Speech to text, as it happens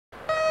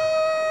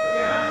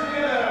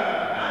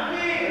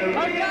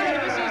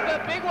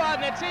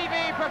everyone, the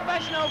TV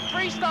Professional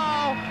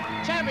Freestyle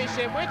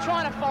Championship. We're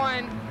trying to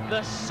find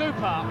the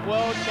Super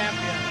World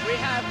Champion. We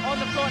have on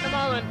the floor at the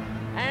moment,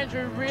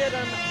 Andrew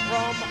Reardon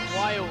from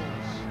Wales.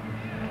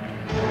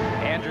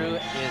 Andrew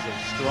is a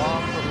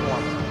strong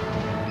performer.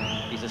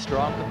 He's a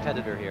strong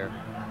competitor here.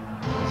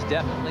 He's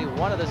definitely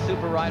one of the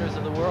super riders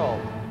of the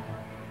world.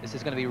 This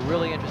is going to be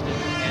really interesting,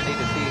 Andy,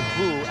 to see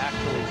who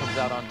actually comes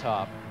out on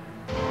top.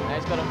 Now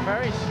he's got a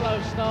very slow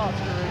start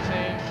to the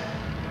routine.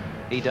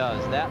 He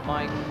does. That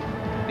might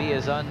be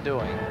his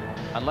undoing,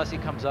 unless he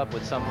comes up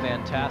with some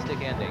fantastic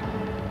ending.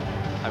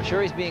 I'm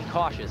sure he's being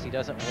cautious. He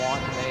doesn't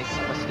want to make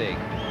a mistake.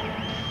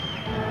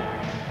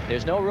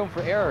 There's no room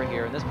for error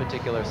here in this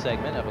particular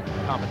segment of a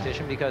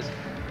competition because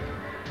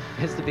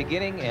it's the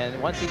beginning,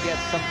 and once he gets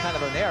some kind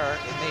of an error,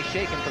 it may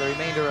shake him for the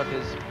remainder of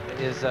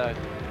his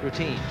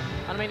routine.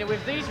 I mean,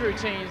 with these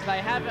routines, they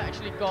have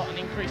actually got an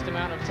increased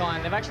amount of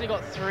time. They've actually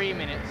got 3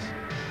 minutes.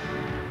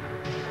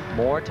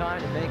 More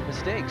time to make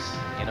mistakes.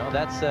 You know,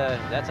 that's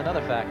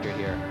another factor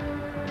here.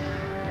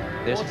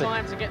 There's more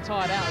time to get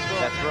tired out as well.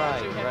 That's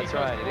right, that's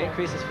right. It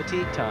increases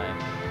fatigue time.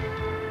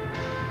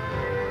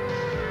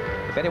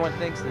 If anyone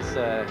thinks this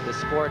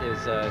sport is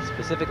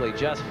specifically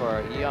just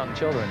for young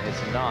children,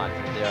 it's not.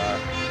 There are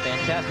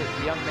fantastic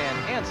young men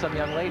and some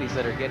young ladies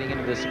that are getting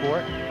into this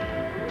sport.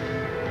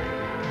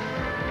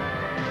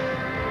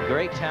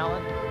 Great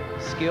talent,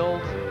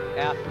 skilled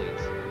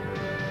athletes.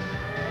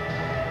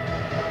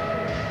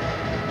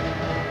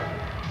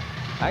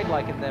 I'd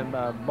liken them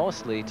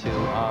mostly to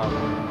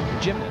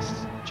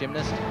gymnasts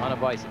on a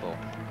bicycle.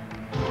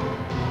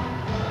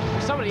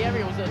 Some of the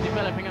aerials that are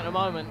developing at the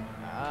moment,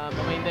 I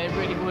mean, they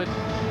really would,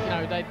 you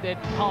know,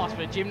 they'd pass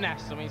for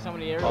gymnasts. I mean, some of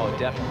the aerials. Oh,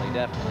 definitely,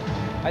 definitely.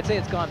 I'd say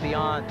it's gone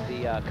beyond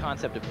the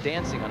concept of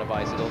dancing on a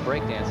bicycle,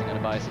 break dancing on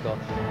a bicycle.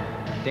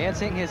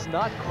 Dancing is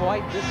not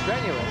quite this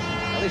strenuous,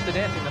 at least the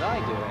dancing that I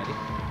do, Andy.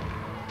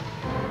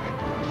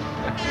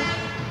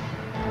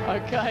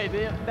 Okay,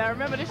 now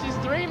remember, this is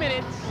 3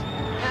 minutes.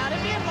 Now,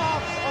 there'll be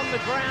marks on the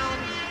ground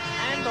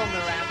and on the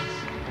ramps.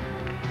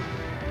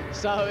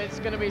 So it's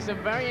going to be some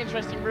very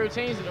interesting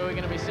routines that we're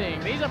going to be seeing.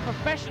 These are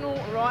professional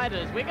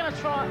riders. We're going to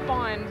try and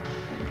find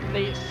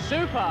the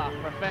super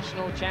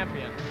professional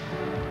champion.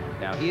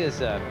 Now, he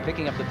is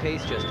picking up the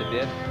pace just a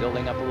bit,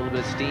 building up a little bit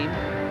of steam.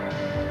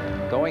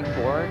 Going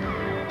for it,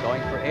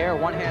 going for air,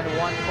 one hand,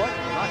 one foot.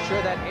 I'm not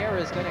sure that air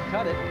is going to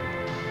cut it.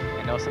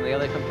 I know some of the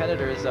other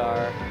competitors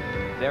are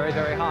very,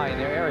 very high in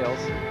their aerials.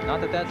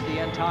 Not that that's the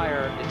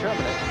entire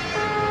determinant.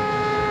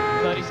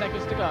 30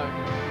 seconds to go.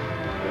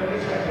 30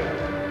 seconds.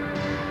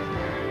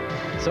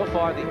 So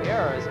far, the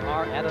errors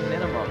are at a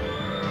minimum.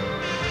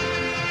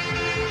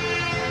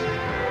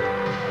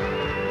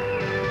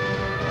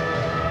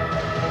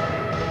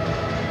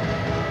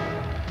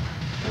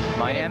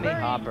 Miami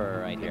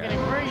Hopper right here. They're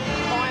getting very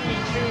finely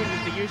tuned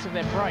with the use of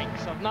their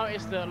brakes. I've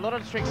noticed that a lot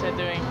of the tricks they're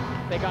doing,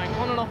 they're going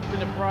on and off with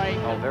the brake,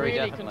 and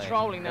really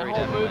controlling their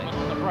whole movement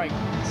on the brake.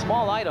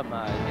 Small item,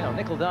 you know,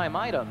 nickel-dime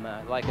item,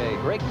 like a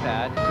brake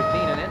pad, could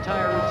mean an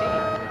entire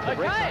routine.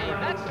 Okay,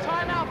 that's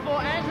timeout for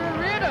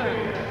Andrew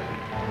Reardon.